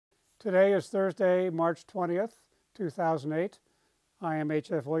Today is Thursday, March 20th, 2008. I am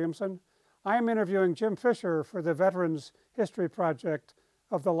H.F. Williamson. I am interviewing Jim Fisher for the Veterans History Project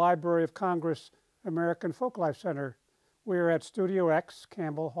of the Library of Congress American Folklife Center. We are at Studio X,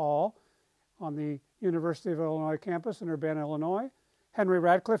 Campbell Hall, on the University of Illinois campus in Urbana, Illinois. Henry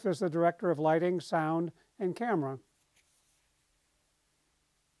Radcliffe is the Director of Lighting, Sound, and Camera.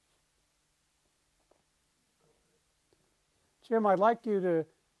 Jim, I'd like you to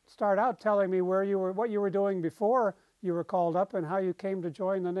start out telling me where you were, what you were doing before you were called up and how you came to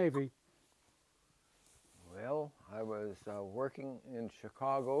join the Navy. Well, I was working in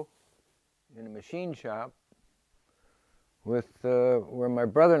Chicago in a machine shop with where my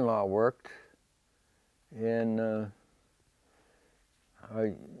brother-in-law worked, and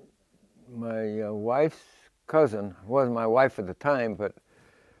my wife's cousin, wasn't my wife at the time, but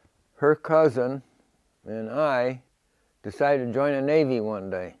her cousin and I decided to join the Navy one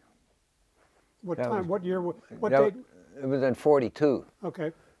day. What time? What year? What date? date? It was in '42.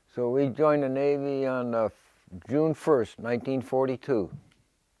 Okay. So we joined the Navy on June 1st, 1942.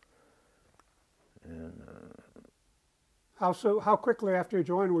 And, how quickly after you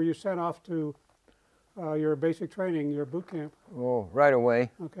joined were you sent off to your basic training, your boot camp? Oh, right away.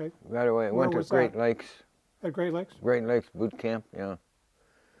 Okay. Right away. I went to Great Lakes. At Great Lakes? Great Lakes boot camp, yeah.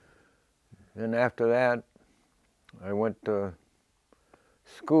 Then after that, I went to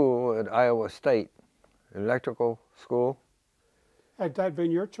school at Iowa State, electrical school. Had that been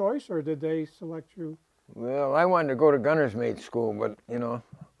your choice, or did they select you? Well, I wanted to go to gunner's mate school, but, you know,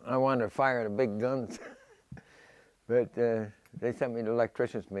 I wanted to fire the big guns. But they sent me to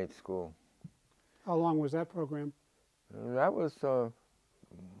electrician's mate school. How long was that program? That was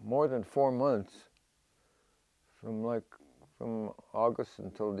more than 4 months, from August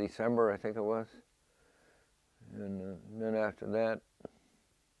until December, I think it was. And then after that,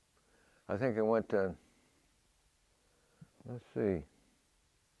 I think I went to, let's see,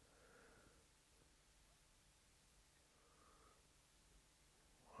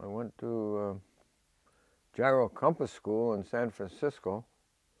 I went to Gyro Compass School in San Francisco.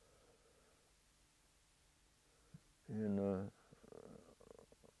 And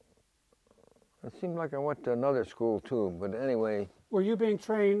it seemed like I went to another school too, but anyway. Were you being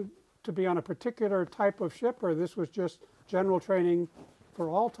trained to be on a particular type of ship, or this was just general training for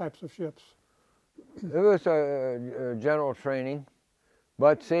all types of ships? It was a general training,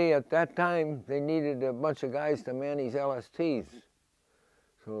 but see, at that time they needed a bunch of guys to man these LSTs.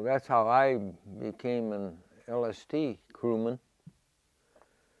 So that's how I became an LST crewman.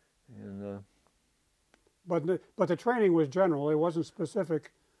 And, but the training was general. It wasn't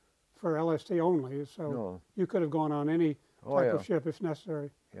specific for LST only, so no. You could have gone on any type of ship if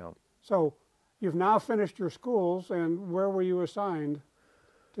necessary. Yeah. So you've now finished your schools, and where were you assigned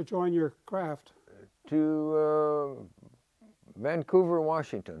to join your craft? To Vancouver,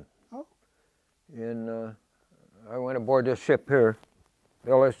 Washington. Oh. And I went aboard this ship here,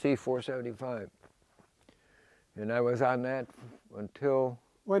 LST 475. And I was on that until...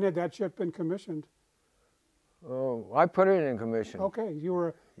 When had that ship been commissioned? Oh, I put it in commission. Okay, you were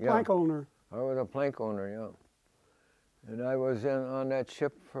a plank owner. I was a plank owner, yeah. And I was on that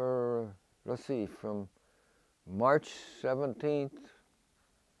ship for, let's see, from March 17th,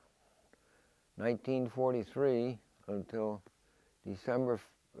 1943 until December,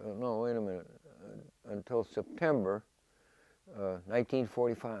 no, wait a minute, until September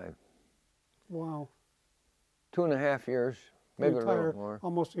 1945. Wow. 2.5 years, maybe a little more.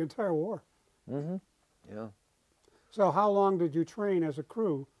 Almost the entire war. Mm-hmm, yeah. So how long did you train as a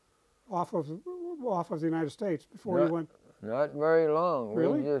crew off of the United States before you went? Not very long.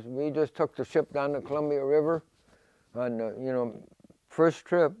 Really? We just took the ship down the Columbia River on the, first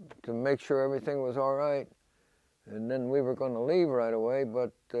trip to make sure everything was all right. And then we were going to leave right away,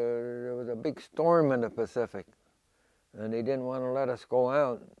 but there was a big storm in the Pacific. And they didn't want to let us go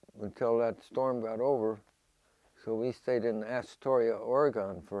out until that storm got over. So we stayed in Astoria,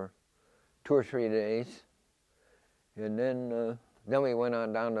 Oregon for 2 or 3 days. And then we went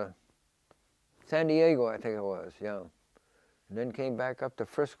on down to San Diego, I think it was, yeah. And then came back up to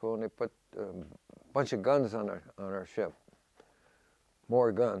Frisco, and they put a bunch of guns on our ship.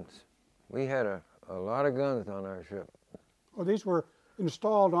 More guns. We had a lot of guns on our ship. Well, these were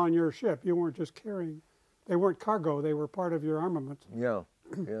installed on your ship. You weren't just carrying. They weren't cargo. They were part of your armament. Yeah,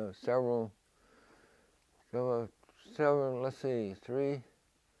 yeah, several, let's see,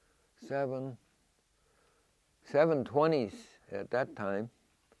 7 20s at that time.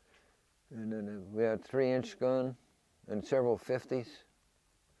 And then we had 3-inch gun and several 50s,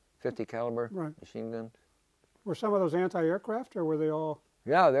 50 caliber machine guns. Were some of those anti-aircraft, or were they all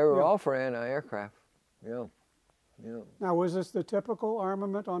Yeah, they were Yeah. all for anti-aircraft. Yeah, yeah, Now, was this the typical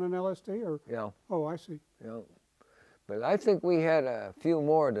armament on an LST, or? yeah, Oh, I see. yeah. But I think we had a few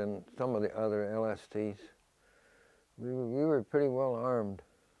more than some of the other LSTs. We were pretty well armed.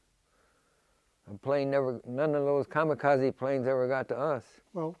 None of those kamikaze planes ever got to us.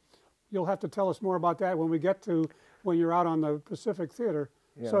 Well, you'll have to tell us more about that when we get to when you're out on the Pacific Theater.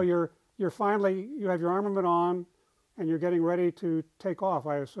 Yeah. So you have your armament on, and you're getting ready to take off,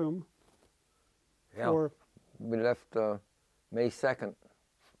 I assume. Yeah. Or, We left May 2nd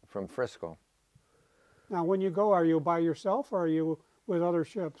from Frisco. now, when you go, are you by yourself or are you with other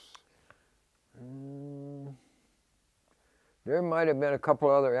ships? There might have been a couple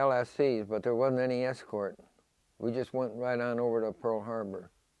other LSCs, but there wasn't any escort. We just went right on over to Pearl Harbor.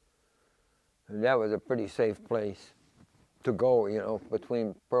 And that was a pretty safe place to go, you know,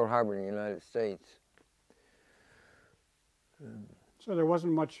 between Pearl Harbor and the United States. So there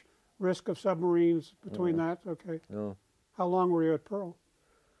wasn't much risk of submarines between that? Okay. No. How long were you at Pearl?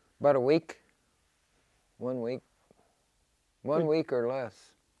 About a week. 1 week. 1 week or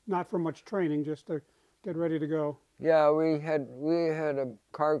less. Not for much training, just to get ready to go. Yeah, we had a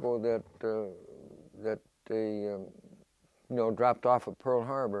cargo that they dropped off at Pearl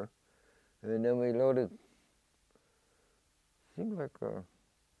Harbor, and then we loaded. Seemed like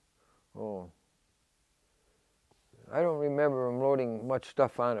I don't remember them loading much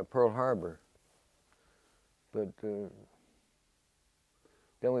stuff on at Pearl Harbor, but then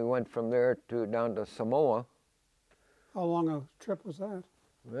we went from there down to Samoa. How long a trip was that?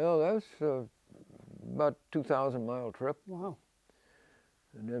 Well, that was about 2,000-mile trip. Wow.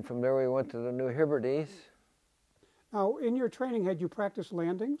 And then from there we went to the New Hebrides. Now, in your training, had you practiced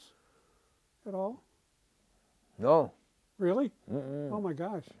landings at all? No. Really? Mm-mm. Oh my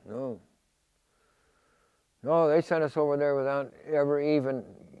gosh. No. No, they sent us over there without ever even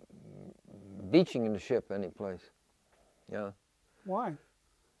beaching the ship anyplace. Yeah. Why?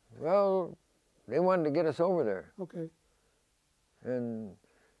 Well, they wanted to get us over there. Okay. And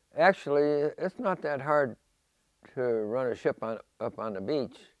actually, it's not that hard to run a ship up on the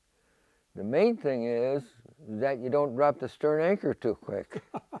beach. The main thing is that you don't drop the stern anchor too quick.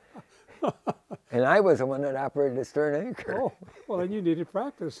 And I was the one that operated the stern anchor. Oh, well, then you needed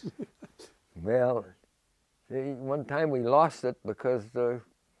practice. Well, one time we lost it because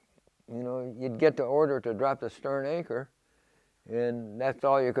you'd get the order to drop the stern anchor, and that's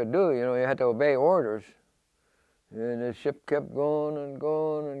all you could do. You know, you had to obey orders. And the ship kept going and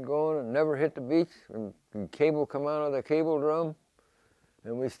going and going and never hit the beach. And cable come out of the cable drum,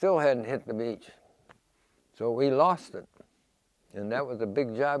 and we still hadn't hit the beach. So we lost it. And that was a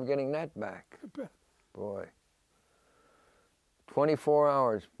big job getting that back. Boy. 24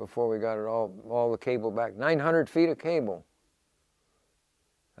 hours before we got it all the cable back. 900 feet of cable.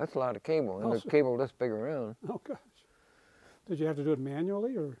 That's a lot of cable. And the cable this big around. Oh, gosh. Did you have to do it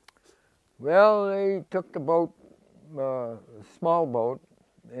manually, or? Well, they took the boat, small boat,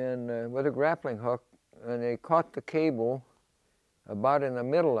 and with a grappling hook, and they caught the cable about in the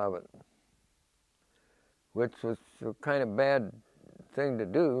middle of it, which was a kind of bad thing to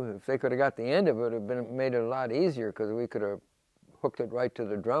do. If they could have got the end of it, it would have made it a lot easier, because we could have hooked it right to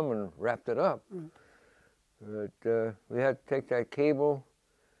the drum and wrapped it up. But we had to take that cable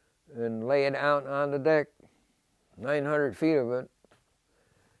and lay it out on the deck, 900 feet of it,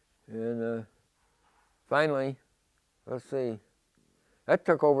 and finally, let's see, that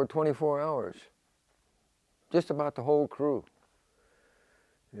took over 24 hours, just about the whole crew.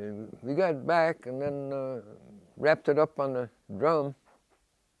 And we got back and then wrapped it up on the drum,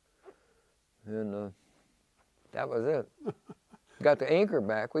 and that was it. Got the anchor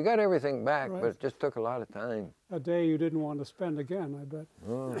back. We got everything back, Right. but it just took a lot of time. A day you didn't want to spend again, I bet.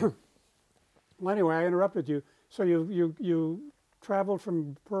 Oh. Well, anyway, I interrupted you. So you traveled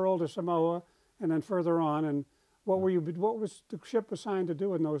from Pearl to Samoa, and then further on. And what was the ship assigned to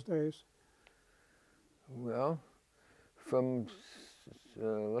do in those days? Well, from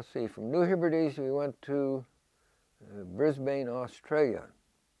let's see, from New Hebrides we went to Brisbane, Australia,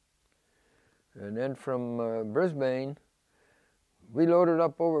 and then from Brisbane we loaded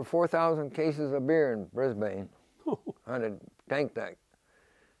up over 4,000 cases of beer in Brisbane on a tank deck,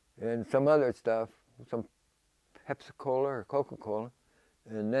 and some other stuff, some Pepsi-Cola or Coca-Cola,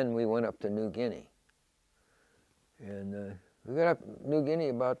 and then we went up to New Guinea. And we got up New Guinea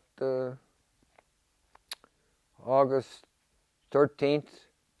about August 13th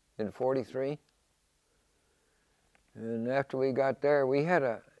in '43. And after we got there, we had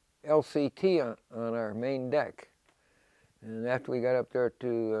a LCT on our main deck. And after we got up there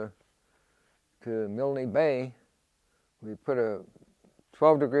to Milne Bay, we put a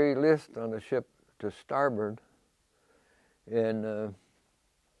 12-degree list on the ship to starboard and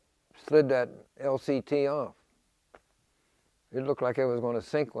slid that LCT off. It looked like it was going to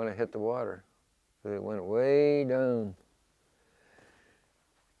sink when it hit the water. So it went way down.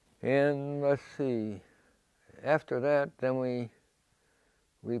 And let's see, after that, then we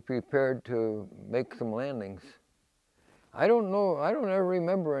prepared to make some landings. I don't know, I don't ever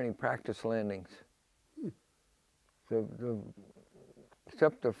remember any practice landings.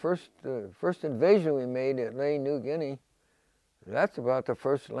 Except the first invasion we made at Leyte, New Guinea, that's about the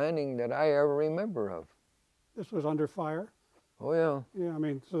first landing that I ever remember of. This was under fire? Oh yeah. Yeah, I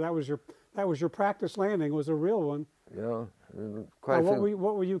mean, so that was your practice landing, was a real one. Yeah, quite a few.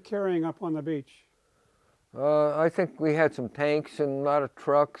 What were you carrying up on the beach? I think we had some tanks and a lot of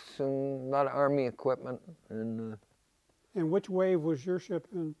trucks and a lot of Army equipment. And which wave was your ship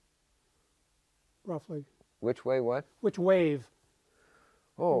in, roughly? Which way what? Which wave?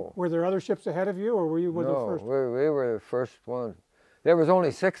 Oh. Were there other ships ahead of you, or were you the first? No, we were the first one. There was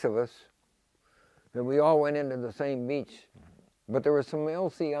only 6 of us, and we all went into the same beach. But there were some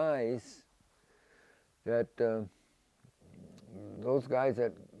LCIs that those guys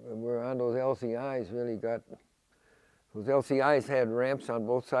that were on those LCIs really got. Those LCIs had ramps on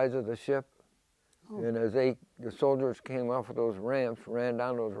both sides of the ship, and as the soldiers came off of those ramps, ran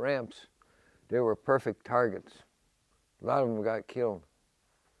down those ramps, they were perfect targets. A lot of them got killed.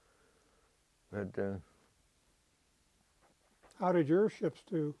 But how did your ships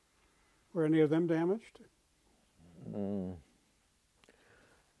do? Were any of them damaged? On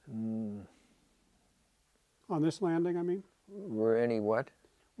this landing, I mean? Were any what?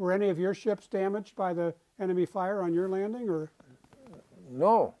 Were any of your ships damaged by the enemy fire on your landing, or?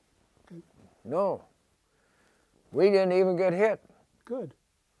 No. Okay. No. We didn't even get hit. Good.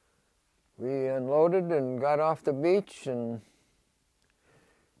 We unloaded and got off the beach,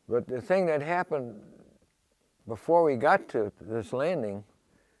 but the thing that happened before we got to this landing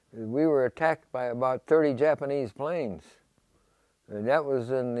is we were attacked by about 30 Japanese planes. And that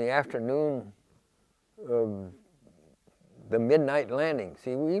was in the afternoon of the midnight landing.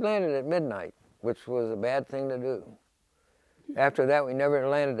 See, we landed at midnight, which was a bad thing to do. After that, we never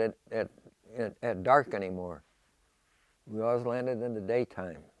landed at dark anymore. We always landed in the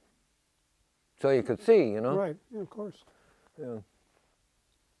daytime. So you could see, you know? Right, yeah, of course. Yeah.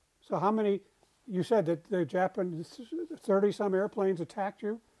 So how many, you said that the Japanese, 30-some airplanes attacked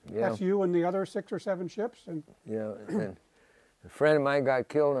you? Yeah. That's you and the other 6 or 7 ships? And yeah, and a friend of mine got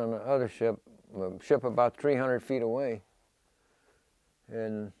killed on the other ship, a ship about 300 feet away.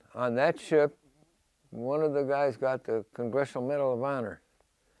 And on that ship, one of the guys got the Congressional Medal of Honor.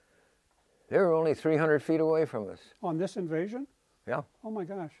 They were only 300 feet away from us. On this invasion? Yeah. Oh my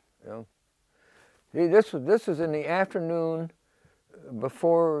gosh. Yeah. See, this was in the afternoon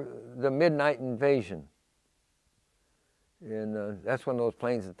before the midnight invasion. And that's when those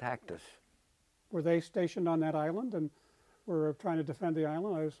planes attacked us. Were they stationed on that island and were trying to defend the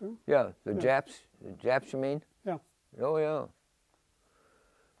island, I assume? Yeah, the Japs you mean? Yeah. Oh yeah.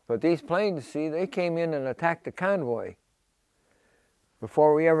 But these planes, see, they came in and attacked the convoy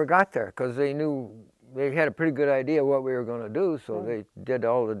before we ever got there, because they knew, they had a pretty good idea what we were going to do, so they did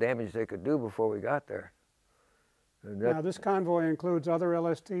all the damage they could do before we got there. Now this convoy includes other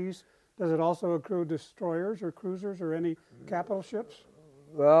LSTs. Does it also include destroyers or cruisers or any capital ships?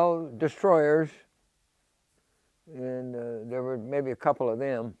 Well, destroyers, and there were maybe a couple of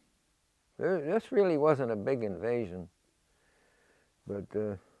them. This really wasn't a big invasion, but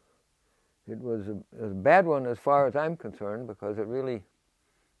it was a bad one as far as I'm concerned, because it really,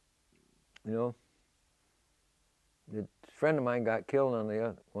 you know, a friend of mine got killed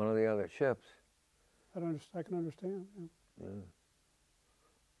on one of the other ships. I can understand. Yeah. Yeah.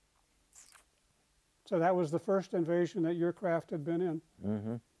 So that was the first invasion that your craft had been in.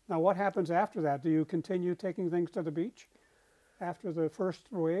 Mm-hmm. Now what happens after that? Do you continue taking things to the beach after the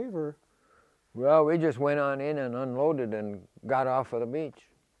first wave, or? Well, we just went on in and unloaded and got off of the beach.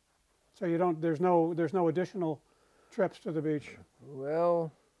 So you don't, there's no additional trips to the beach?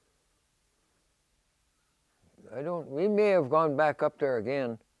 Well, we may have gone back up there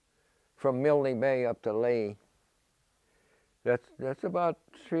again from Milne Bay up to Leyte. That's about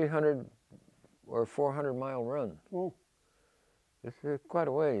 300 or 400 mile run. Whoa. It's quite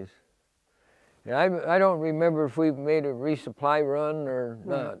a ways. And I don't remember if we made a resupply run or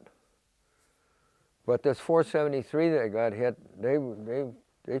not. But this 473 that got hit,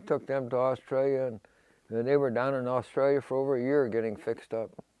 they took them to Australia, and they were down in Australia for over a year getting fixed up.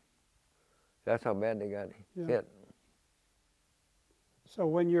 That's how bad they got hit. So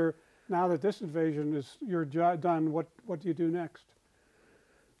when now that this invasion is done, what do you do next?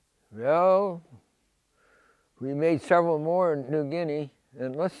 Well, we made several more in New Guinea,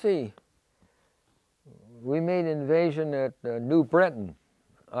 and let's see. We made an invasion at New Breton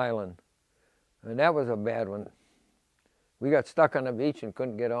Island, and that was a bad one. We got stuck on the beach and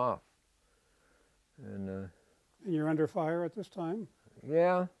couldn't get off. And you're under fire at this time?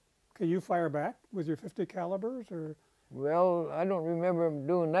 Yeah. Can you fire back with your 50 calibers, or? Well, I don't remember them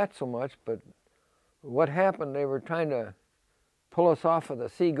doing that so much, but what happened, they were trying to pull us off of the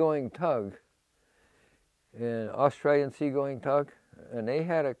seagoing tug, an Australian seagoing tug, and they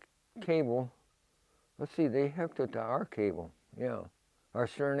had a cable. Let's see, they hooked it to our cable, yeah, our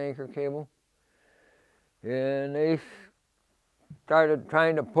stern anchor cable. And they started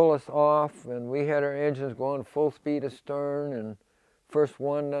trying to pull us off, and we had our engines going full speed astern, and first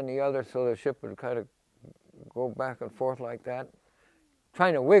one then the other, so the ship would kind of go back and forth like that.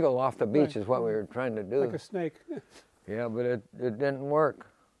 Trying to wiggle off the beach is what we were trying to do. Like a snake. Yeah, but it didn't work.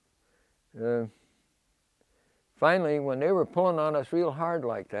 Finally, when they were pulling on us real hard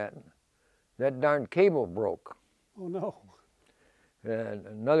like that, that darn cable broke. Oh, no. And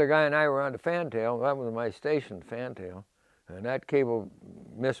another guy and I were on the fantail. That was my station, fantail. And that cable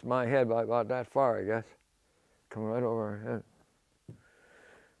missed my head by about that far, I guess. Come right over our head.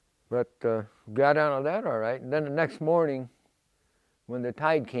 But got out of that all right. And then the next morning, when the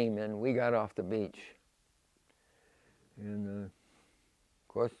tide came in, we got off the beach. And of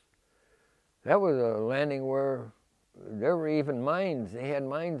course, that was a landing where there were even mines. They had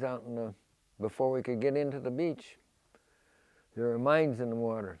mines out in the, before we could get into the beach. There were mines in the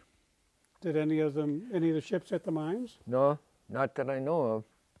water. Did any of the ships hit the mines? No, not that I know of.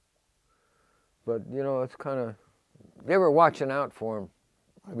 But, you know, it's kind of, they were watching out for them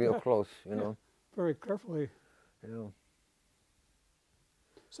real close, you know. Very carefully. Yeah.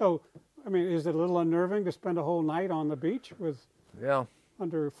 So, I mean, is it a little unnerving to spend a whole night on the beach with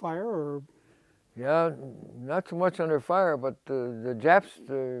under fire, or? Yeah, not so much under fire, but the Japs,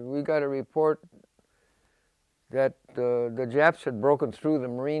 we got a report that the Japs had broken through the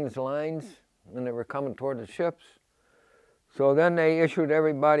Marines' lines and they were coming toward the ships. So then they issued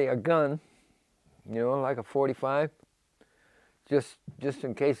everybody a gun, you know, like a 45, just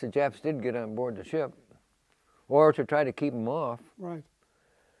in case the Japs did get on board the ship, or to try to keep them off. Right.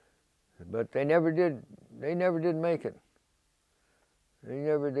 But they never did. They never did make it. They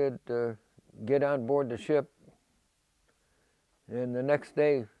never did get on board the ship. And the next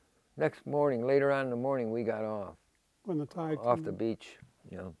day, next morning, later on in the morning, we got off. When the tide off the beach.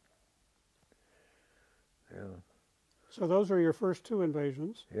 Yeah. Yeah. So those were your first two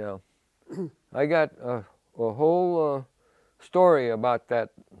invasions. Yeah. I got a whole story about that.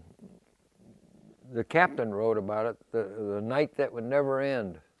 The captain wrote about it, the night that would never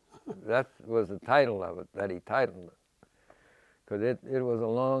end. That was the title of it, that he titled it. Because it was a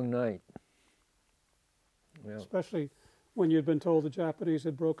long night. Yeah. Especially when you'd been told the Japanese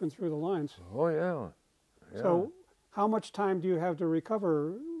had broken through the lines. Oh, yeah. Yeah. So how much time do you have to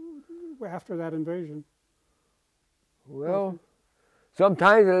recover after that invasion? Well,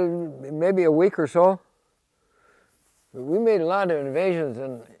 sometimes maybe a week or so. We made a lot of invasions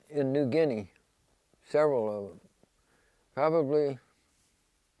in New Guinea, several of them.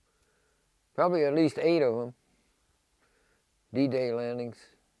 Probably at least 8 of them. D-Day landings,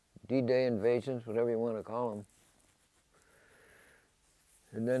 D-Day invasions, whatever you want to call them.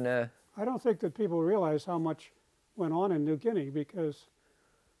 And then I don't think that people realize how much went on in New Guinea, because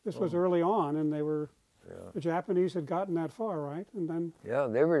this was early on, and they were the Japanese had gotten that far, right? And then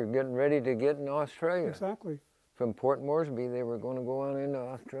they were getting ready to get in Australia. Exactly. From Port Moresby, they were going to go on into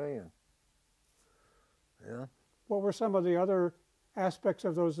Australia. Yeah. What were some of the other aspects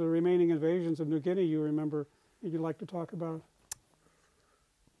of those remaining invasions of New Guinea you remember you'd like to talk about?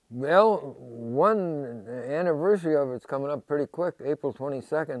 Well, one anniversary of it's coming up pretty quick, April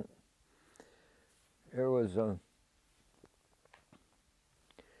 22nd. There was,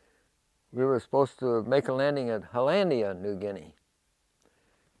 we were supposed to make a landing at Hollandia, New Guinea.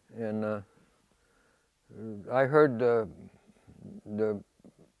 And I heard the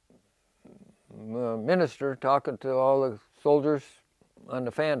minister talking to all the soldiers on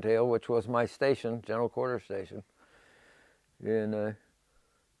the fantail, which was my station, general quarters station. And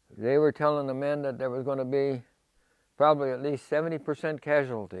they were telling the men that there was going to be probably at least 70%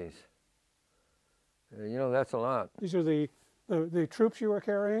 casualties. You know, that's a lot. These are the troops you were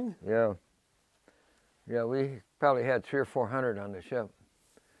carrying? Yeah. Yeah, we probably had 300 or 400 on the ship.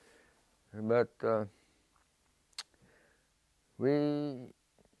 But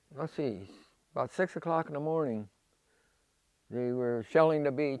let's see, about 6 o'clock in the morning, they were shelling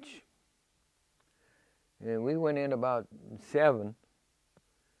the beach. And we went in about 7.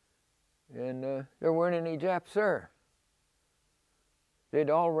 and there weren't any Japs there. They'd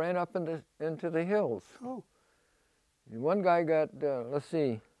all ran up into the hills. Oh. And one guy got, let's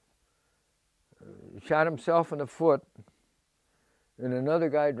see, shot himself in the foot, and another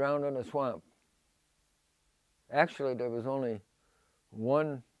guy drowned in a swamp. Actually, there was only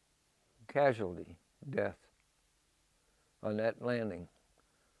one casualty, death, on that landing.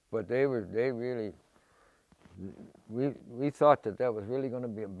 But they really, we thought that was really going to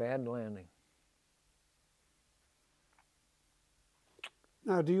be a bad landing.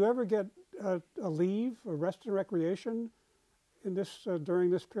 Now, do you ever get a leave, a rest and recreation in this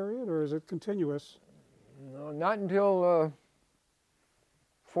during this period, or is it continuous? No, not until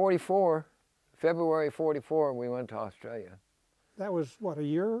 44, February 44, we went to Australia. That was, what, a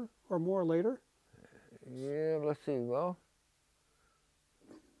year or more later? Yeah, let's see, well,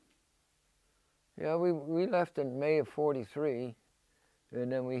 yeah, we left in May of 43,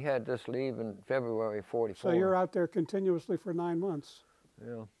 and then we had this leave in February 44. So you're out there continuously for 9 months.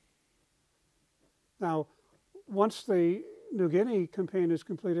 Yeah. Now, once the New Guinea campaign is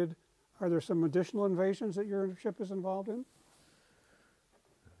completed, are there some additional invasions that your ship is involved in?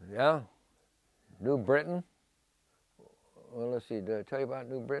 Yeah. New Britain. Well, let's see, did I tell you about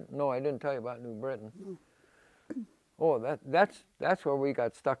New Britain? No, I didn't tell you about New Britain. No. Oh, that's where we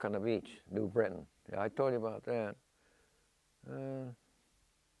got stuck on the beach, New Britain. Yeah, I told you about that.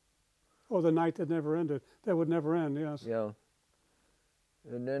 Oh, the night that never ended. That would never end, yes. Yeah.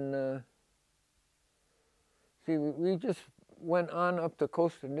 And then, see, we just went on up the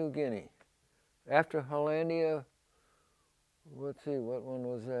coast of New Guinea. After Hollandia, let's see, what one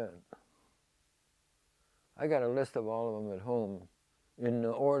was that? I got a list of all of them at home in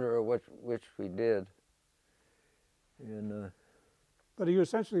the order of which we did. And, but you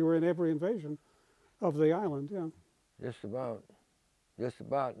essentially were in every invasion of the island, yeah. Just about.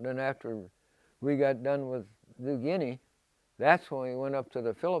 And then after we got done with New Guinea, that's when we went up to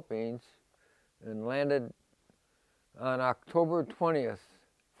the Philippines and landed on October 20th,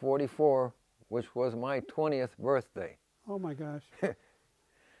 44, which was my 20th birthday. Oh my gosh.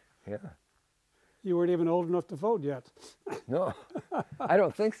 Yeah. You weren't even old enough to vote yet. No, I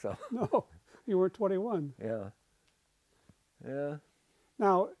don't think so. No, you were 21. Yeah. Yeah.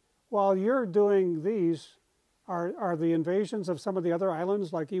 Now, while you're doing these, are the invasions of some of the other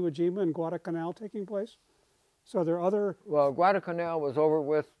islands like Iwo Jima and Guadalcanal taking place? So there are other... Well, Guadalcanal was over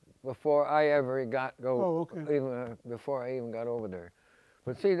with before I ever even before I even got over there.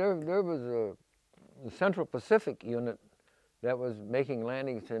 But see, there was a Central Pacific unit that was making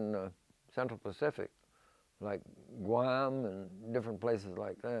landings in Central Pacific, like Guam and different places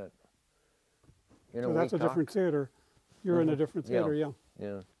like that. You know, so that's a different theater. You're in a different theater, yeah.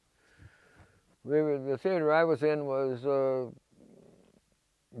 Yeah. The theater I was in was,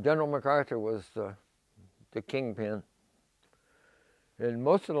 General MacArthur was the kingpin. And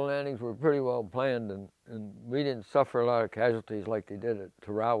most of the landings were pretty well planned, and we didn't suffer a lot of casualties like they did at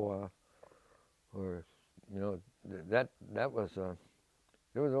Tarawa, or, you know, that was,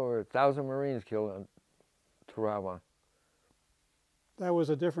 there was over 1,000 Marines killed on Tarawa. That was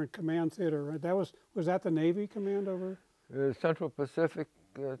a different command theater, right? Was that the Navy command over? Central Pacific,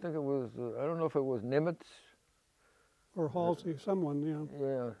 I think it was, I don't know if it was Nimitz. Or Halsey, someone, yeah.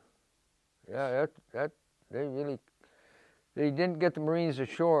 Yeah. Yeah, that they didn't get the Marines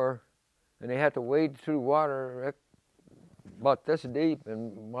ashore, and they had to wade through water about this deep,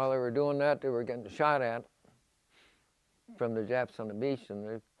 and while they were doing that, they were getting shot at from the Japs on the beach, and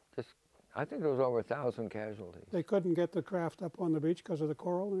they just, I think there was over 1,000 casualties. They couldn't get the craft up on the beach because of the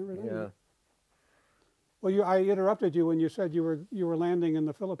coral and everything? Yeah. Well, I interrupted you when you said you were landing in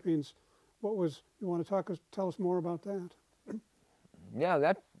the Philippines. You want to tell us more about that?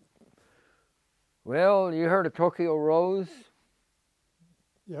 Yeah, well, you heard of Tokyo Rose?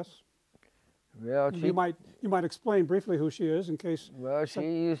 Yes. Well, you might explain briefly who she is in case. Well, she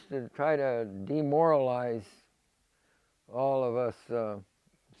used to try to demoralize all of us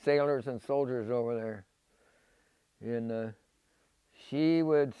sailors and soldiers over there. And she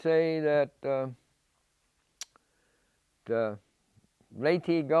would say that the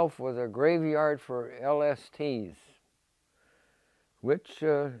Leyte Gulf was a graveyard for LSTs, which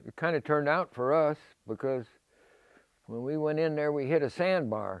it kind of turned out for us, because when we went in there, we hit a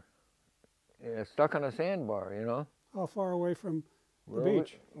sandbar, stuck on a sandbar, you know. How far away from the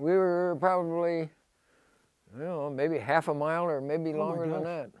beach? We were probably, I don't know, maybe half a mile or maybe longer than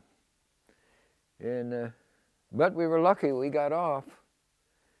that. And but we were lucky, we got off,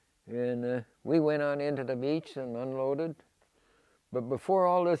 and we went on into the beach and unloaded. But before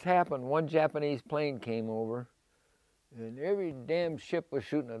all this happened, one Japanese plane came over, And every damn ship was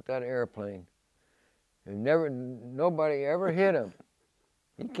shooting at that airplane. And nobody ever hit him.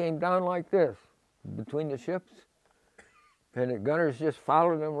 He came down like this, between the ships. And the gunners just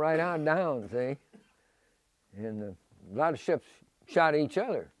followed him right on down, see? And a lot of ships shot each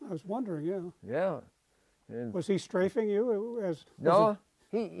other. I was wondering, yeah. Yeah. And was he strafing you? No,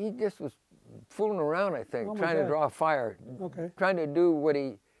 he just was fooling around, I think, trying to draw fire. Okay. Trying to do what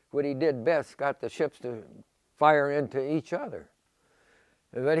he did best, got the ships to fire into each other.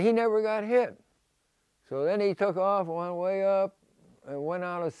 But he never got hit. So then he took off, went way up, and went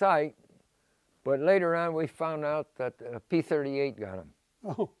out of sight. But later on, we found out that a P-38 got him.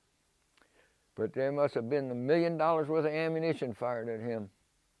 Oh. But there must have been $1 million worth of ammunition fired at him.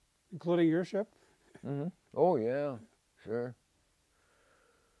 Including your ship? Mm-hmm. Oh, yeah, sure.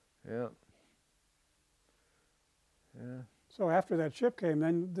 Yeah. Yeah. So after that ship came,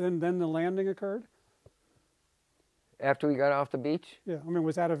 then the landing occurred? After we got off the beach? Yeah. I mean,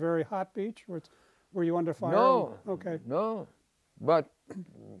 was that a very hot beach? Were you under fire? No. Okay. No. But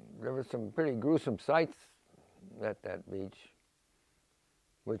there were some pretty gruesome sights at that beach,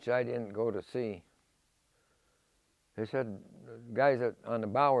 which I didn't go to see. They said, the guys on the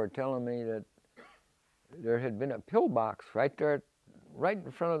bow were telling me that there had been a pillbox right there, right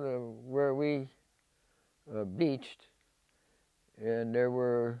in front of where we beached, and there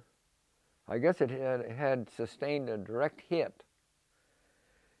were, I guess it had sustained a direct hit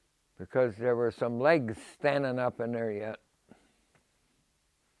because there were some legs standing up in there yet.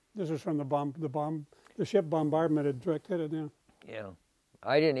 This was from the ship bombardment had direct hit it, yeah. Yeah.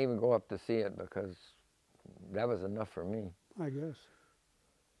 I didn't even go up to see it because that was enough for me. I guess.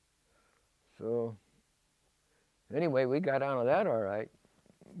 So, anyway, we got out of that all right.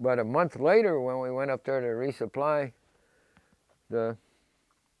 But a month later, when we went up there to resupply the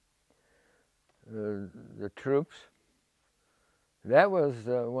troops, that was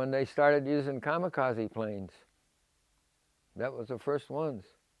when they started using kamikaze planes. That was the first ones.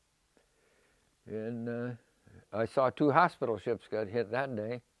 And I saw 2 hospital ships got hit that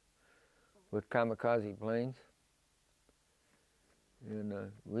day with kamikaze planes.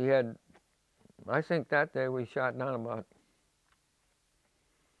 And we had, I think that day we shot down about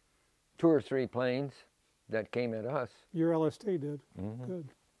 2 or 3 planes that came at us. Your LST did. Mm-hmm. Good.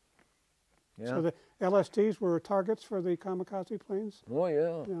 Yeah. So the LSTs were targets for the kamikaze planes? Oh,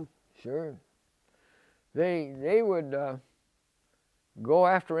 yeah. Yeah. Sure. They would go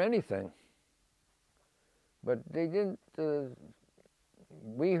after anything. But they didn't,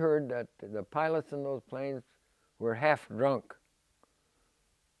 we heard that the pilots in those planes were half drunk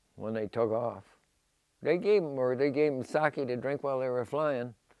when they took off. They gave them sake to drink while they were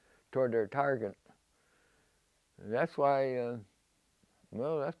flying toward their target. And that's why,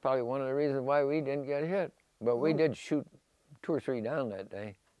 well, that's probably one of the reasons why we didn't get hit. But we did shoot 2 or 3 down that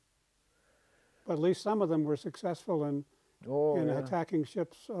day. But at least some of them were successful in attacking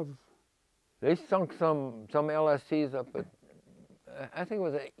ships of... They sunk some LSTs up at, I think it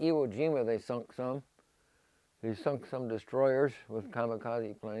was at Iwo Jima they sunk some. They sunk some destroyers with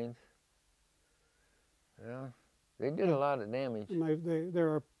kamikaze planes. Yeah, they did a lot of damage. And there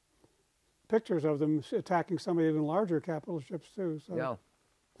are pictures of them attacking some of the even larger capital ships too. So yeah.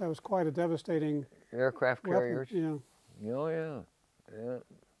 That was quite a devastating aircraft carriers. Weapon, yeah. Oh yeah. Yeah.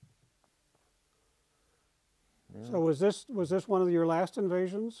 So was this one of your last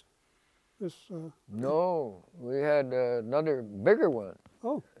invasions? No, we had another bigger one.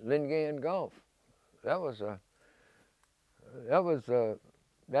 Oh. Lingayen Gulf. That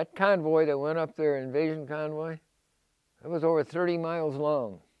convoy that went up there, invasion convoy, that was over 30 miles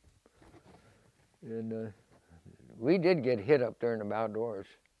long. And we did get hit up there in the bow doors.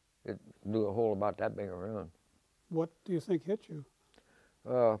 It blew a hole about that big around. What do you think hit you?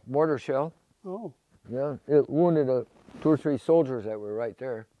 Mortar shell. Oh. Yeah, it wounded 2 or 3 soldiers that were right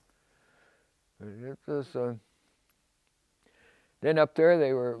there. It was, then up there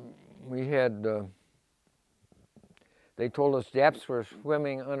they told us Japs were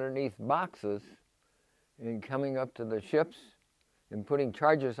swimming underneath boxes and coming up to the ships and putting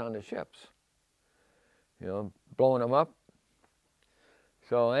charges on the ships, you know, blowing them up.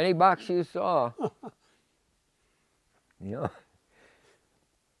 So any box you saw, you know,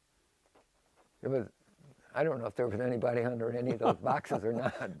 it was, I don't know if there was anybody under any of those boxes or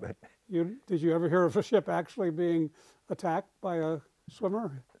not, but. Did you ever hear of a ship actually being attacked by a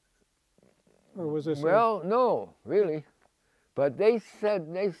swimmer? Or was this? Well, no, really. But they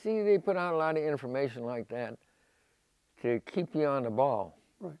said, they put out a lot of information like that to keep you on the ball.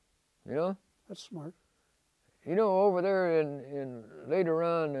 Right. You know? That's smart. You know, over there later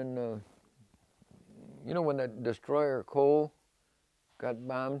on in you know when that destroyer Cole got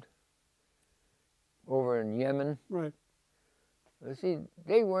bombed over in Yemen? Right. See,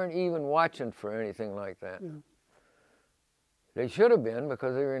 they weren't even watching for anything like that. Yeah. They should have been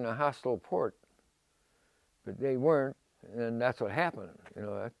because they were in a hostile port, but they weren't, and that's what happened. You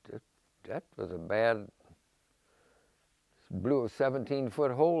know, that was a bad. Blew a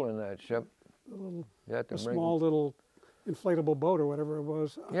 17-foot hole in that ship. A small little inflatable boat or whatever it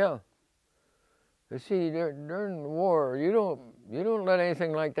was. Yeah. You see, during the war, you don't let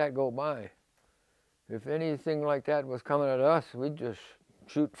anything like that go by. If anything like that was coming at us, we'd just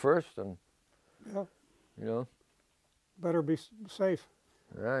shoot first, and yeah, you know. Better be safe.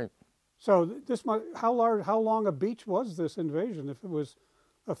 Right. So this how long a beach was this invasion? If it was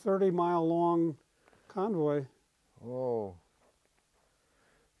a 30-mile long convoy. Oh.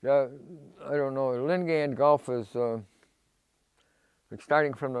 Yeah, I don't know. Lingayen Gulf is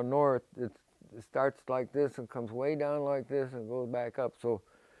starting from the north. It starts like this and comes way down like this and goes back up. So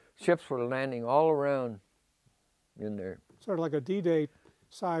ships were landing all around in there. Sort of like a D-Day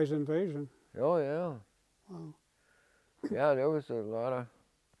size invasion. Oh yeah. Wow. Yeah, there was a lot of.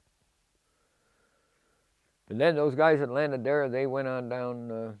 And then those guys that landed there, they went on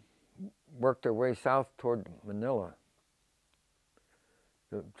down, worked their way south toward Manila.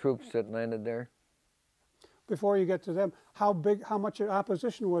 The troops that landed there. Before you get to them, how much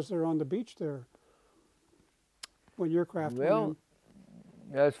opposition was there on the beach there when your craft went in?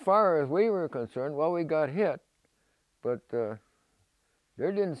 As far as we were concerned, well, we got hit, but there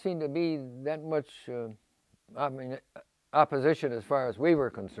didn't seem to be that much, opposition as far as we were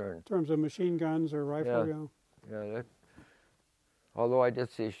concerned. In terms of machine guns or rifle, yeah. Although I did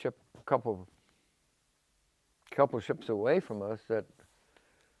see a ship, couple ships away from us that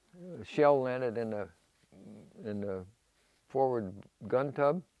shell landed in the forward gun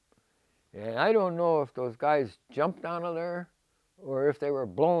tub, and I don't know if those guys jumped out of there or if they were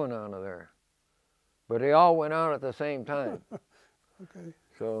blown out of there, but they all went out at the same time. Okay.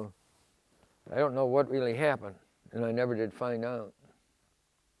 So I don't know what really happened, and I never did find out.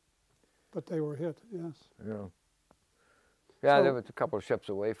 But they were hit, yes. Yeah, so, there was a couple of ships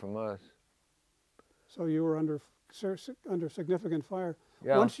away from us. So you were under significant fire.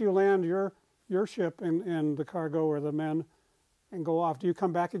 Yeah. Once you land your ship and the cargo or the men and go off, do you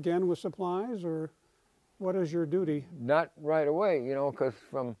come back again with supplies, or what is your duty? Not right away, you know, because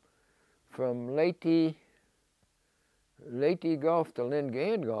from Leyte Gulf to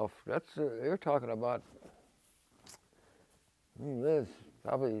Lingayen Gulf, that's you're talking about this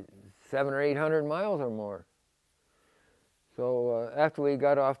probably 700 or 800 miles or more. So after we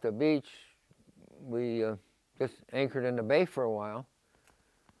got off the beach, we just anchored in the bay for a while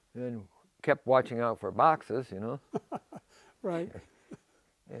and kept watching out for boxes, you know. Right.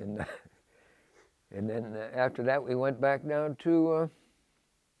 And then after that, we went back down to,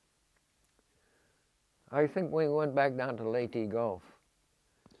 I think we went back down to Leyte Gulf.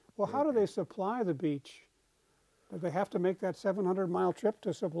 Well, how do they supply the beach? Do they have to make that 700-mile trip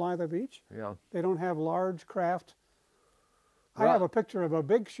to supply the beach? Yeah. They don't have large craft. Well, I have a picture of a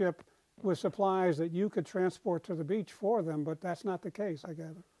big ship with supplies that you could transport to the beach for them, but that's not the case, I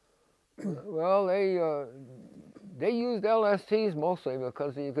gather. Well, they used LSTs mostly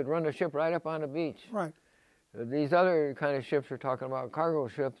because you could run the ship right up on the beach. Right. These other kind of ships we're talking about, cargo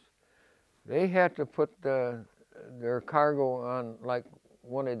ships, they had to put their cargo on like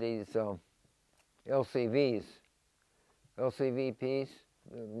one of these LCVs, LCVPs,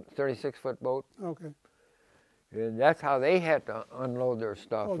 36-foot boat. Okay. And that's how they had to unload their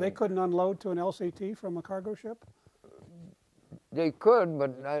stuff. Oh, they couldn't unload to an LCT from a cargo ship? They could,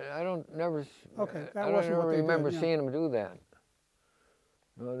 but I don't never. Okay, that I wasn't don't what they remember did, yeah. seeing them do that.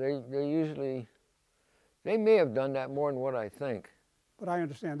 No, they usually, they may have done that more than what I think. But I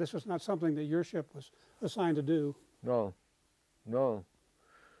understand this was not something that your ship was assigned to do. No.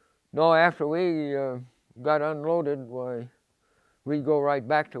 After we got unloaded, why, we'd go right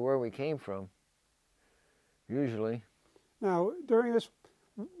back to where we came from. Usually. Now,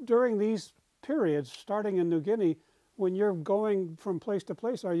 during these periods, starting in New Guinea, when you're going from place to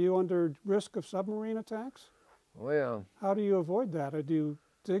place, are you under risk of submarine attacks? Oh yeah. How do you avoid that? Or do you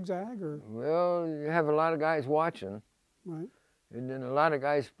zigzag, or? Well, you have a lot of guys watching. Right. And then a lot of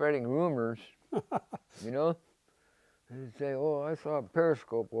guys spreading rumors, you know? They'd say, oh, I saw a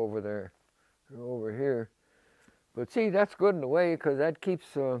periscope over there, or over here. But see, that's good in a way, because that keeps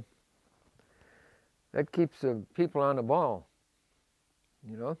people on the ball,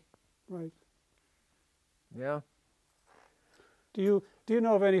 you know? Right. Yeah. Do you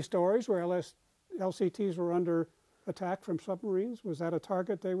know of any stories where LCTs were under attack from submarines? Was that a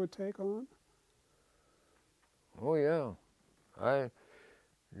target they would take on? Oh yeah,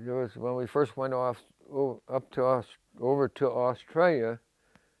 there was when we first went over to Australia,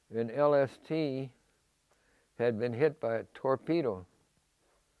 an LST had been hit by a torpedo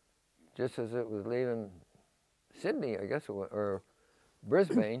just as it was leaving Sydney, I guess it was, or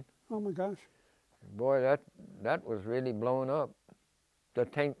Brisbane. Oh my gosh! Boy, that was really blown up. The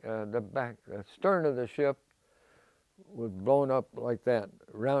tank, the stern of the ship was blown up like that,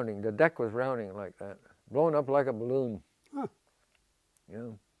 rounding. The deck was rounding like that, blown up like a balloon. Huh.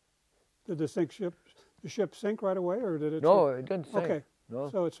 Yeah. Did the ship sink right away, or did it? No, it didn't sink. Okay. No.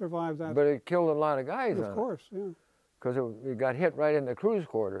 So it survived that. But it killed a lot of guys on it. Of course, yeah. Because it got hit right in the cruise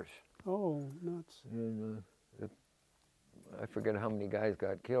quarters. Oh, nuts. And, I forget how many guys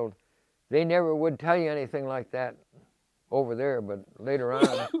got killed. They never would tell you anything like that over there, but later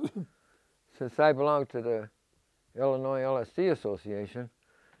on, since I belong to the Illinois LST Association,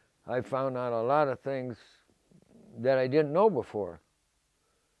 I found out a lot of things that I didn't know before.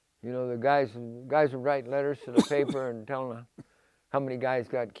 You know, the guys would write letters to the paper and tell them how many guys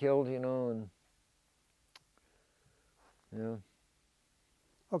got killed, you know, and yeah.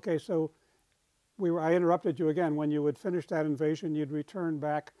 Okay, so I interrupted you again. When you would finish that invasion, you'd return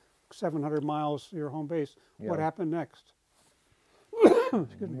back 700 miles to your home base. Yeah. What happened next?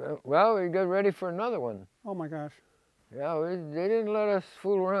 Excuse me. Well, we got ready for another one. Oh my gosh. Yeah, they didn't let us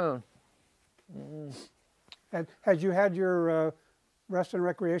fool around. Had you had your rest and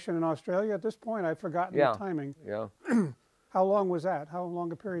recreation in Australia at this point? I've forgotten the timing. Yeah. How long was that? How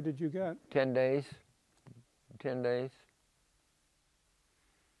long a period did you get? 10 days. 10 days.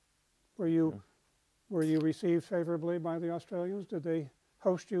 Were you received favorably by the Australians? Did they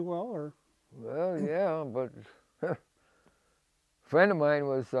host you well, or? Well, yeah, but a friend of mine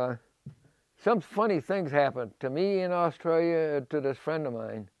was, some funny things happened to me in Australia, to this friend of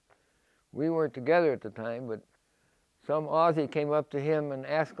mine. We weren't together at the time, but some Aussie came up to him and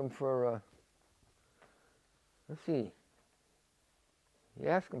asked him for, let's see, he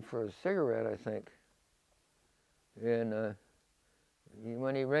asked him for a cigarette, I think. And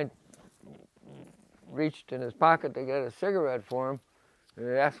when he reached in his pocket to get a cigarette for him,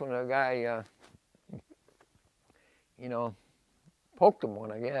 that's when the guy, you know, poked him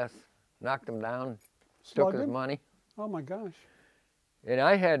one, I guess, knocked him down, took his money. Oh my gosh. And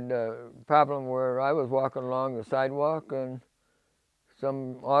I had a problem where I was walking along the sidewalk and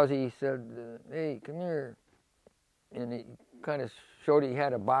some Aussie said, hey, come here. And he kind of showed he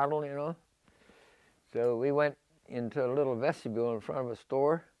had a bottle, you know. So we went into a little vestibule in front of a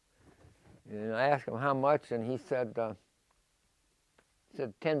store. And I asked him how much, and he said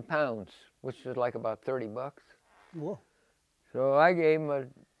 10 pounds, which is like about 30 bucks. Whoa. So I gave him a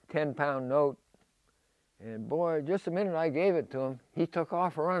 10-pound note, and boy, just the minute I gave it to him, he took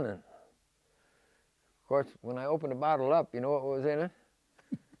off running. Of course, when I opened the bottle up, you know what was in it?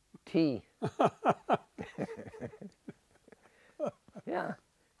 Tea. Yeah.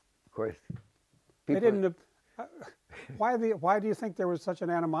 Of course. They didn't. Why do you think there was such an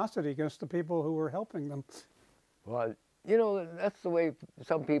animosity against the people who were helping them? Well, you know, that's the way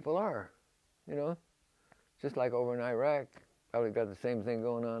some people are, you know. Just like over in Iraq, probably got the same thing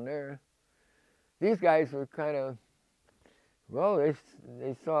going on there. These guys were kind of, well,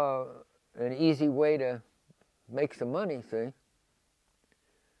 they saw an easy way to make some money, see.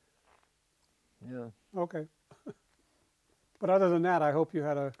 Yeah. Okay. But other than that, I hope you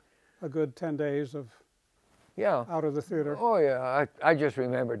had a good 10 days of out of the theater. Oh yeah, I just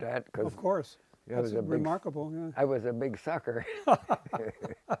remembered that because of course, that's remarkable. Yeah. I was a big sucker.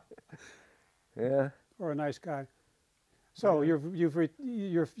 Yeah. Or a nice guy. So you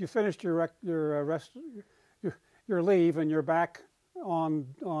finished your leave and you're back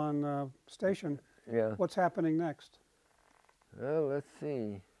on station. Yeah. What's happening next? Well, let's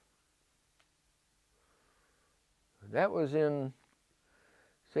see. That was in.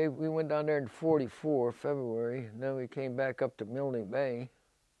 Say we went down there in '44, February, and then we came back up to Milne Bay.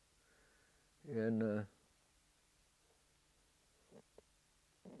 And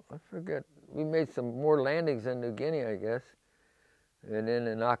I forget, we made some more landings in New Guinea, I guess. And then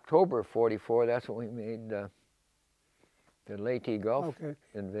in October '44, that's when we made the Leyte Gulf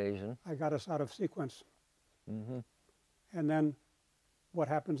invasion. I got us out of sequence. Mm-hmm. And then what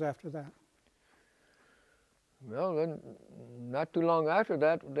happens after that? Well, then, not too long after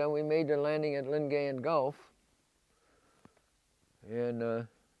that, then we made the landing at Lingayen Gulf. And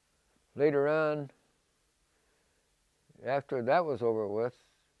later on, after that was over with,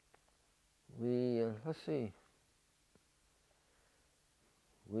 we, let's see,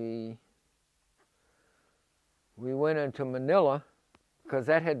 we went into Manila, because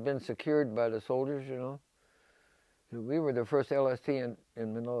that had been secured by the soldiers, you know. We were the first LST in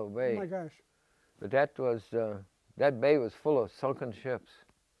Manila Bay. Oh my gosh. But that was, that bay was full of sunken ships.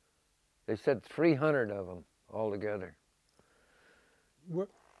 They said 300 of them altogether.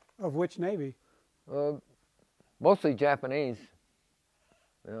 Of which Navy? Mostly Japanese.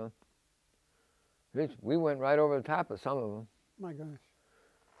 Yeah. We went right over the top of some of them. My gosh.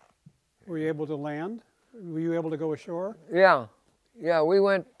 Were you able to land? Were you able to go ashore? Yeah. Yeah, we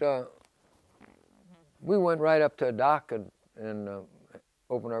went right up to a dock and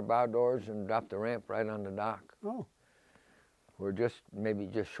opened our bow doors and dropped the ramp right on the dock. Oh. We're maybe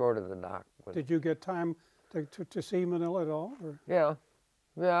just short of the dock. Did you get time to see Manila at all? Or? Yeah.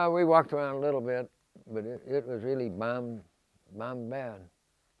 Yeah, we walked around a little bit, but it was really bombed bad.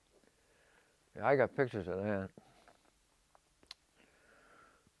 Yeah, I got pictures of that.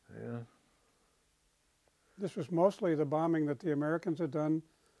 Yeah. This was mostly the bombing that the Americans had done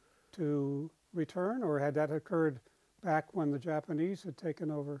to return, or had that occurred back when the Japanese had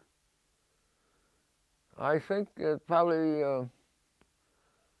taken over? I think it probably,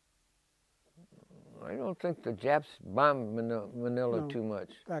 I don't think the Japs bombed Manila too much.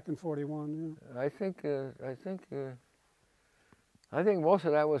 Back in '41, yeah. I think most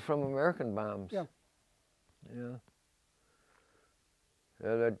of that was from American bombs. Yeah. Yeah.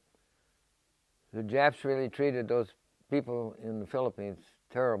 The Japs really treated those people in the Philippines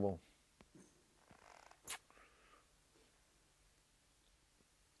terrible.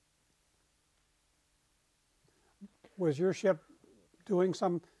 Was your ship doing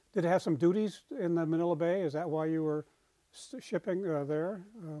did it have some duties in the Manila Bay? Is that why you were shipping there?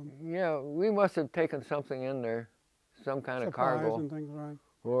 Yeah, we must have taken something in there, some kind of cargo. Supplies and things, right.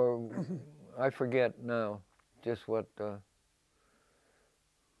 Or, I forget now, just what,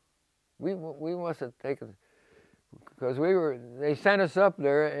 we must have taken, because they sent us up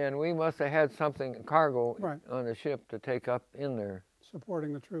there and we must have had something, cargo right. on the ship to take up in there.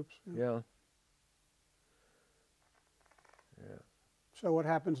 Supporting the troops. Yeah. Yeah. So what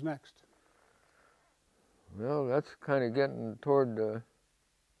happens next? Well, that's kind of getting toward,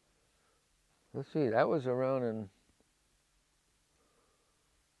 let's see, that was around in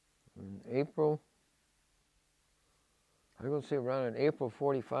April. I'm going to say around in April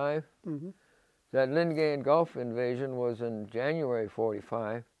 '45. Mm-hmm. That Lingayen Gulf invasion was in January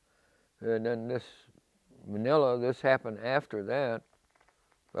 '45. And then Manila, this happened after that,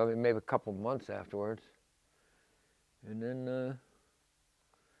 probably maybe a couple months afterwards. And then,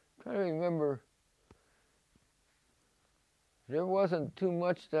 trying to remember, there wasn't too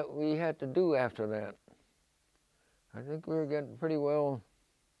much that we had to do after that. I think we were getting pretty well,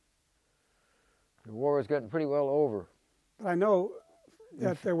 the war was getting pretty well over. I know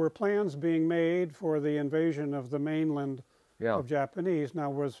that there were plans being made for the invasion of the mainland of Japanese.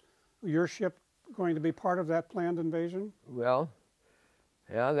 Now, was your ship going to be part of that planned invasion? Well,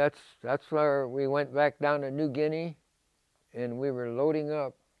 yeah, that's where we went back down to New Guinea, and we were loading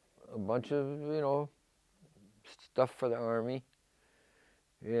up a bunch of, stuff for the Army.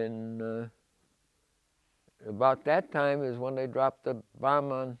 And about that time is when they dropped the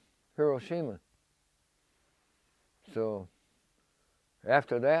bomb on Hiroshima. So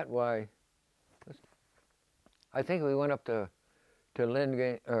after that, I think we went up to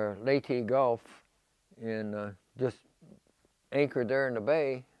Leyte Gulf and just anchored there in the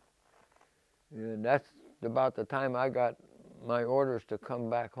bay. And that's about the time I got my orders to come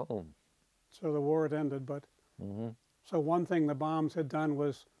back home. So the war had ended, but so one thing the bombs had done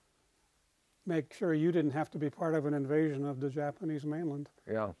was make sure you didn't have to be part of an invasion of the Japanese mainland.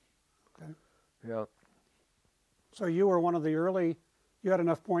 Yeah. Okay. Yeah. So you were one of the early, you had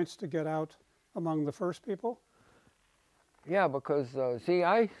enough points to get out among the first people? Yeah, because, see,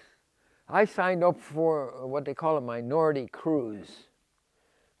 I signed up for what they call a minority cruise.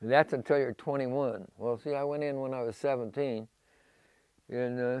 And that's until you're 21. Well, see, I went in when I was 17.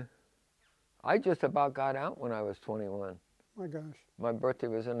 And I just about got out when I was 21. My gosh. My birthday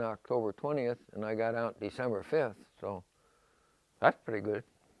was in October 20th, and I got out December 5th. So that's pretty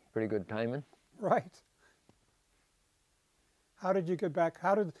good timing. Right. How did you get back?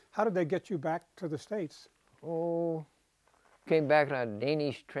 How did they get you back to the States? Oh, came back on a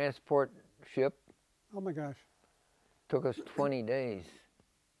Danish transport ship. Oh my gosh. Took us 20 days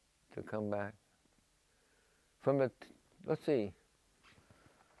to come back. From the, let's see,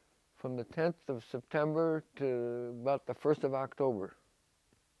 from the 10th of September to about the 1st of October.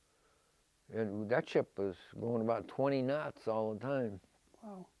 And that ship was going about 20 knots all the time.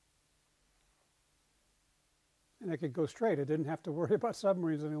 Wow. And it could go straight. It didn't have to worry about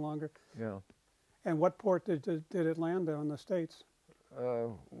submarines any longer. Yeah. And what port did it land on in the States?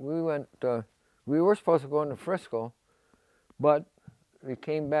 We were supposed to go into Frisco, But we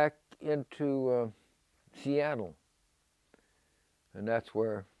came back into Seattle, and that's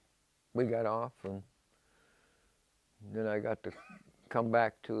where we got off, and then I got to come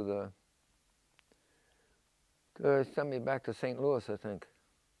back to sent me back to St. Louis, I think,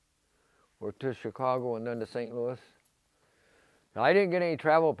 or to Chicago and then to St. Louis. Now, I didn't get any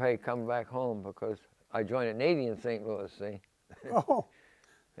travel pay coming back home because I joined the Navy in St. Louis, see? Oh.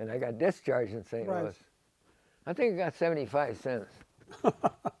 And I got discharged in St. Right. Louis. I think I got 75 cents.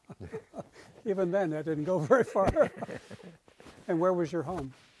 Even then, that didn't go very far. And where was your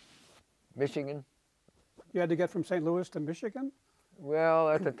home? Michigan. You had to get from St. Louis to Michigan? Well,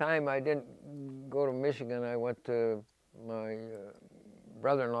 at the time, I didn't go to Michigan. I went to my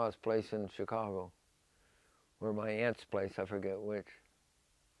brother-in-law's place in Chicago, or my aunt's place, I forget which.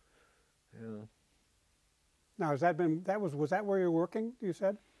 Yeah. Now, was that where you were working, you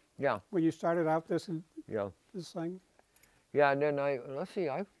said? Yeah. When you started out this thing? Yeah, and then let's see,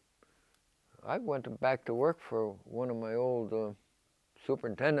 I went back to work for one of my old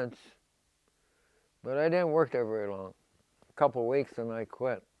superintendents, but I didn't work there very long. A couple of weeks and I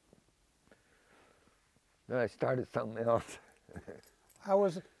quit. Then I started something else.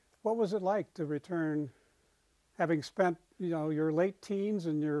 What was it like to return, having spent, your late teens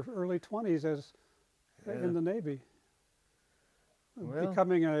and your early 20s in the Navy? Well,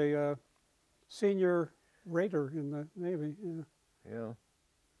 becoming a senior raider in the Navy. Yeah.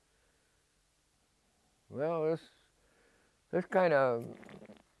 Well, this kind of,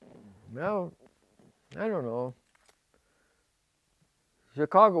 well, I don't know.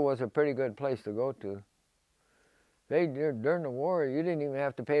 Chicago was a pretty good place to go to. During the war, you didn't even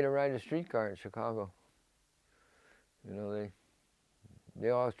have to pay to ride a streetcar in Chicago. They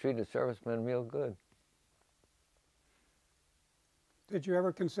always treated servicemen real good. Did you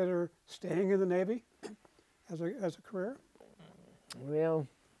ever consider staying in the Navy as a career? Well,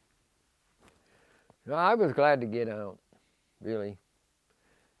 I was glad to get out, really.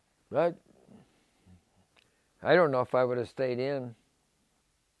 But I don't know if I would have stayed in.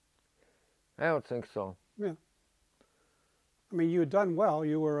 I don't think so. Yeah. I mean, you had done well.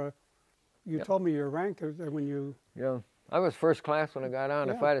 You told me your rank when you... Yeah. I was first class when I got on.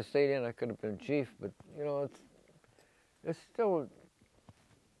 Yeah. If I'd have stayed in, I could have been chief. But, it's still...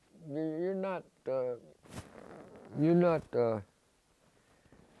 You're not... you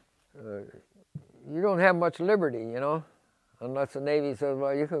don't have much liberty, unless the Navy says,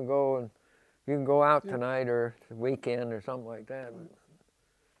 well, you can go out tonight or weekend or something like that.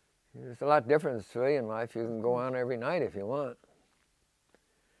 There's a lot different in civilian life. You can go on every night if you want.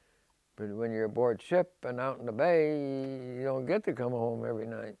 But when you're aboard ship and out in the bay, you don't get to come home every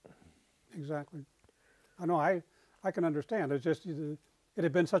night. Exactly. I know, I can understand. It's just, it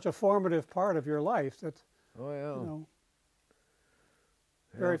had been such a formative part of your life that,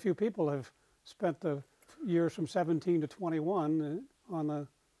 very few people have spent the years from 17 to 21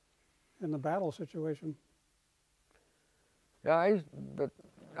 in the battle situation. Yeah, but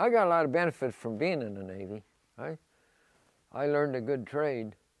I got a lot of benefits from being in the Navy. I learned a good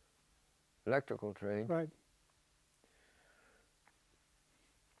trade, electrical trade. Right.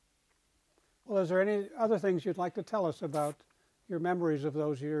 Well, is there any other things you'd like to tell us about your memories of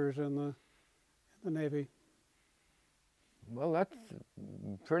those years in the Navy? Well, that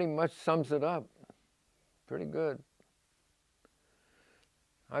pretty much sums it up. Pretty good.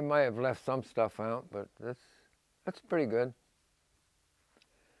 I might have left some stuff out, but that's pretty good.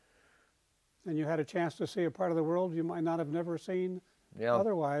 And you had a chance to see a part of the world you might not have never seen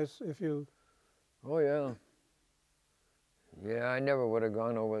otherwise if you... Oh, yeah. Yeah, I never would have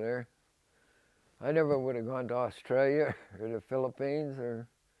gone over there. I never would have gone to Australia or the Philippines or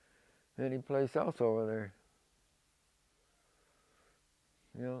any place else over there.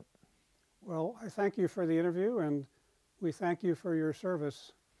 Yeah. Well, I thank you for the interview, and we thank you for your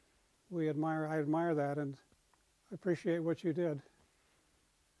service. I admire that, and appreciate what you did.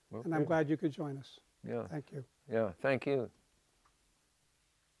 Okay. And I'm glad you could join us. Yeah. Thank you. Yeah, thank you.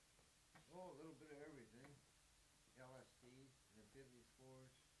 Oh, a little bit of everything. LSD, amphibious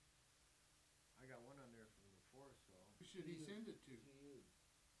force. I got one on there from the force, so. Who should he send it to? To you.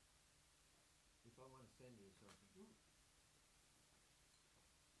 If I want to send you something.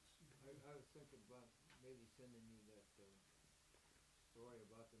 I was thinking about maybe sending you that story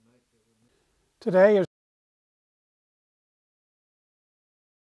about the night that we... Today is